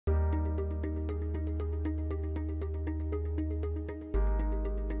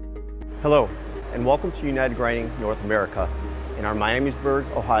Hello, and welcome to United Grinding North America in our Miamisburg,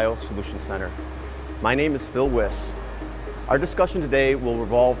 Ohio Solution Center. My name is Phil Wiss. Our discussion today will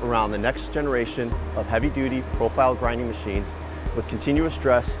revolve around the next generation of heavy-duty profile grinding machines with continuous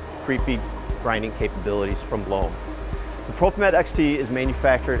stress pre-feed grinding capabilities from BLOHM. The PROFIMAT XT is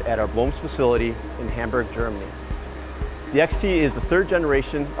manufactured at our BLOHM's facility in Hamburg, Germany. The XT is the third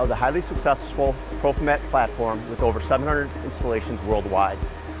generation of the highly successful PROFIMAT platform with over 700 installations worldwide.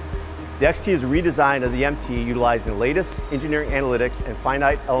 The XT is a redesign of the MT utilizing the latest engineering analytics and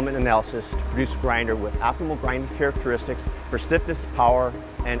finite element analysis to produce a grinder with optimal grinding characteristics for stiffness, power,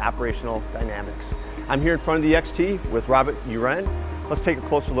 and operational dynamics. I'm here in front of the XT with Robert Uren. Let's take a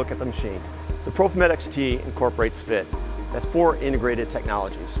closer look at the machine. The PROFIMAT XT incorporates FIT. That's 4 integrated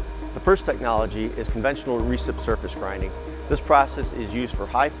technologies. The first technology is conventional recip surface grinding. This process is used for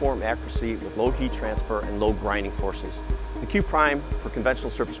high form accuracy with low heat transfer and low grinding forces. The Q prime for conventional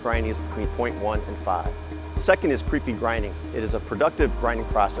surface grinding is between 0.1 and 5. The second is pre-feed grinding. It is a productive grinding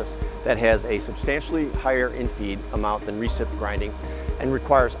process that has a substantially higher in-feed amount than recip grinding and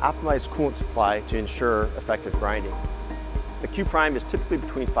requires optimized coolant supply to ensure effective grinding. The Q prime is typically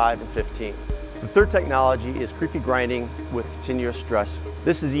between 5 and 15. The third technology is pre-feed grinding with continuous stress.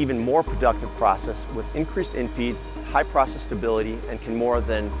 This is even more productive process with increased in-feed, high process stability, and can more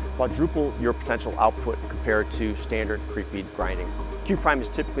than quadruple your potential output compared to standard pre-feed grinding. Q prime is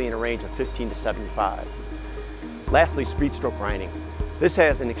typically in a range of 15 to 75. Lastly, speed stroke grinding. This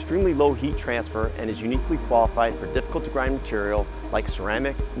has an extremely low heat transfer and is uniquely qualified for difficult to grind material like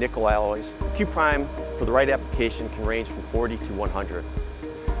ceramic, nickel alloys. The Q prime for the right application can range from 40 to 100.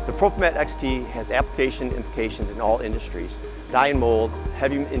 The PROFIMAT XT has application implications in all industries: die and mold,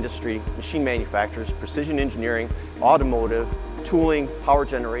 heavy industry, machine manufacturers, precision engineering, automotive, tooling, power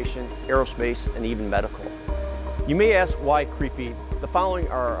generation, aerospace, and even medical. You may ask why pre-feed. The following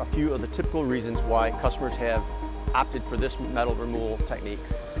are a few of the typical reasons why customers have opted for this metal removal technique.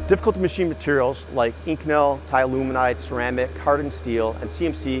 Difficult to machine materials like Inconel, thialuminide, ceramic, hardened steel, and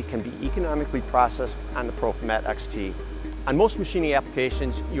CMC can be economically processed on the PROFIMAT XT. On most machining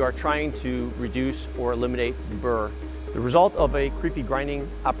applications, you are trying to reduce or eliminate burr. The result of a pre-feed grinding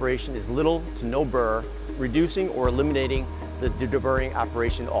operation is little to no burr, reducing or eliminating the deburring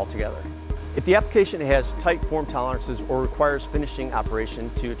operation altogether. If the application has tight form tolerances or requires finishing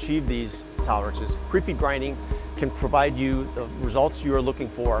operation to achieve these tolerances, pre-feed grinding can provide you the results you are looking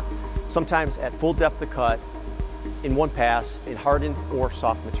for, sometimes at full depth of cut, in one pass, in hardened or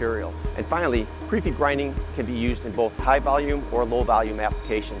soft material. And finally, pre-feed grinding can be used in both high volume or low volume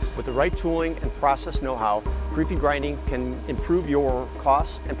applications. With the right tooling and process know-how, pre-feed grinding can improve your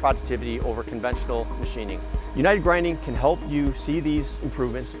cost and productivity over conventional machining. United Grinding can help you see these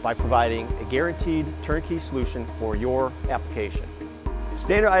improvements by providing a guaranteed turnkey solution for your application.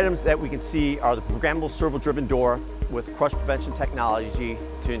 Standard items that we can see are the programmable servo-driven door with crush prevention technology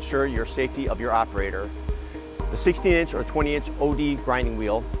to ensure your safety of your operator, the 16-inch or 20-inch OD grinding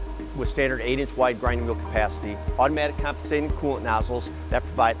wheel with standard 8-inch wide grinding wheel capacity, automatic compensating coolant nozzles that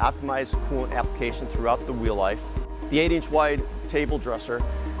provide optimized coolant application throughout the wheel life. The 8-inch wide table dresser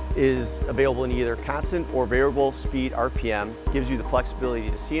is available in either constant or variable speed RPM, gives you the flexibility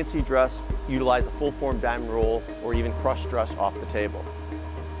to CNC dress, utilize a full form diamond roll, or even crush dress off the table.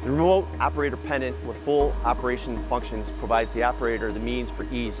 The remote operator pendant with full operation functions provides the operator the means for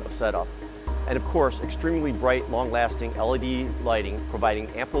ease of setup. And of course, extremely bright, long-lasting LED lighting providing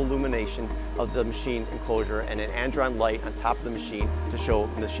ample illumination of the machine enclosure and an andron light on top of the machine to show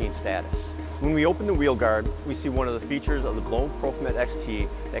machine status. When we open the wheel guard, we see one of the features of the BLOHM PROFIMAT XT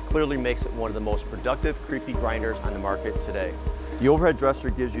that clearly makes it one of the most productive pre-feed grinders on the market today. The overhead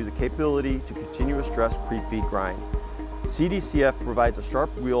dresser gives you the capability to continuous stress pre-feed grind. CDCF provides a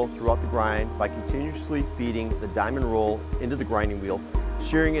sharp wheel throughout the grind by continuously feeding the diamond roll into the grinding wheel,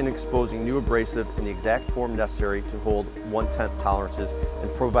 shearing and exposing new abrasive in the exact form necessary to hold 1/10 tolerances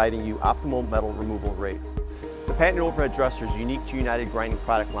and providing you optimal metal removal rates. The patented overhead dresser is unique to United Grinding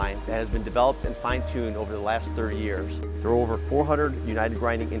product line that has been developed and fine-tuned over the last 30 years. There are over 400 United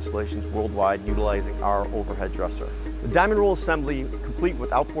Grinding installations worldwide utilizing our overhead dresser. The diamond roll assembly, complete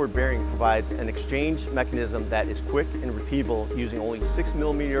with outboard bearing, provides an exchange mechanism that is quick and repeatable using only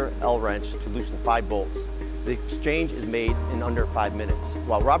 6mm L wrench to loosen 5 bolts. The exchange is made in under 5 minutes.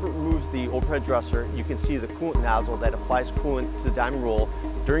 While Robert removes the overhead dresser, you can see the coolant nozzle that applies coolant to the diamond roll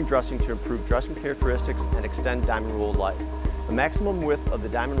during dressing to improve dressing characteristics and extend diamond roll life. The maximum width of the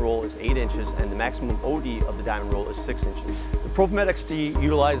diamond roll is 8 inches and the maximum OD of the diamond roll is 6 inches. The PROFIMAT XT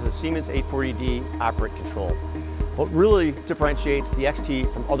utilizes the Siemens 840D operate control. What really differentiates the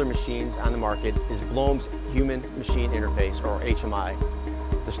XT from other machines on the market is BLOHM's human machine interface, or HMI.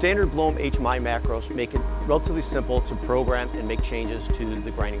 The standard BLOHM HMI macros make it relatively simple to program and make changes to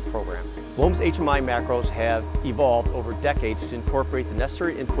the grinding program. BLOHM's HMI macros have evolved over decades to incorporate the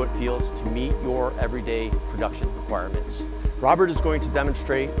necessary input fields to meet your everyday production requirements. Robert is going to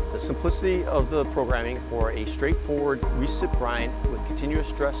demonstrate the simplicity of the programming for a straightforward recip grind with continuous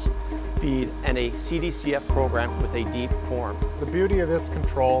stress feed and a CDCF program with a deep form. The beauty of this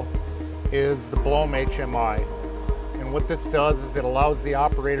control is the BLOHM HMI. And what this does is it allows the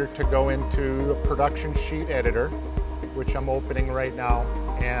operator to go into a production sheet editor, which I'm opening right now.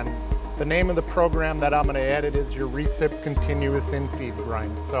 And the name of the program that I'm going to edit is your recip continuous in-feed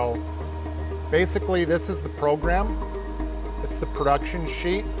grind. So basically this is the program. It's the production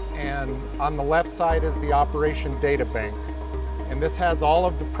sheet, and on the left side is the operation data bank. And this has all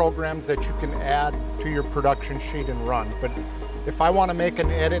of the programs that you can add to your production sheet and run. But if I want to make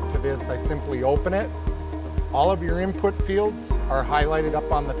an edit to this, I simply open it. All of your input fields are highlighted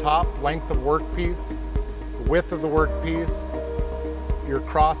up on the top: length of workpiece, the width of the workpiece, your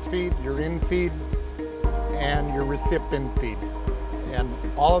cross feed, your in feed, and your recip in feed. And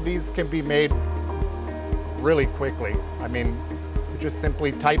all of these can be made really quickly. I mean, just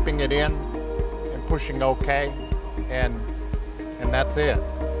simply typing it in and pushing OK, and that's it.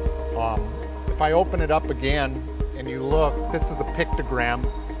 If I open it up again and you look, this is a pictogram,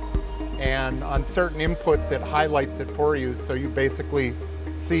 and on certain inputs it highlights it for you, so you basically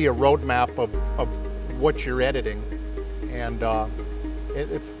see a roadmap of what you're editing. And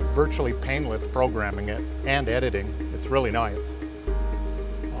it's virtually painless programming it and editing. It's really nice.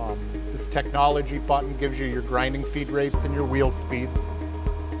 This technology button gives you your grinding feed rates and your wheel speeds.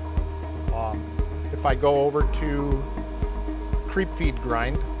 If I go over to creep feed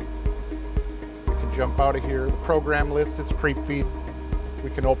grind, we can jump out of here. The program list is creep feed. We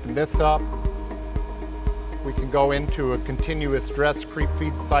can open this up. We can go into a continuous stress creep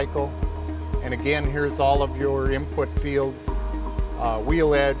feed cycle. And again, here's all of your input fields,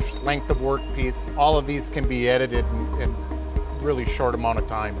 wheel edge, length of workpiece. All of these can be edited in really short amount of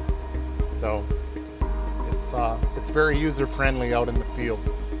time. So it's very user-friendly out in the field.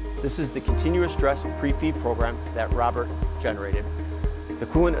 This is the continuous stress pre-feed program that Robert generated. The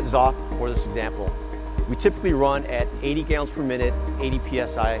coolant is off for this example. We typically run at 80 gallons per minute, 80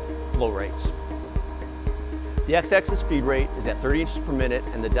 psi flow rates. The x-axis feed rate is at 30 inches per minute,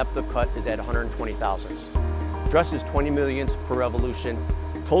 and the depth of cut is at 120 thousandths. Dress is 20 millionths per revolution.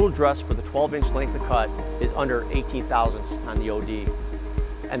 Total dress for the 12-inch length of cut is under 18 thousandths on the OD.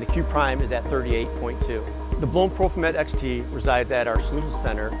 And the Q prime is at 38.2. The BLOHM PROFIMAT XT resides at our Solutions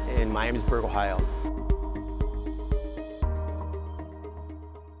Center in Miamisburg, Ohio.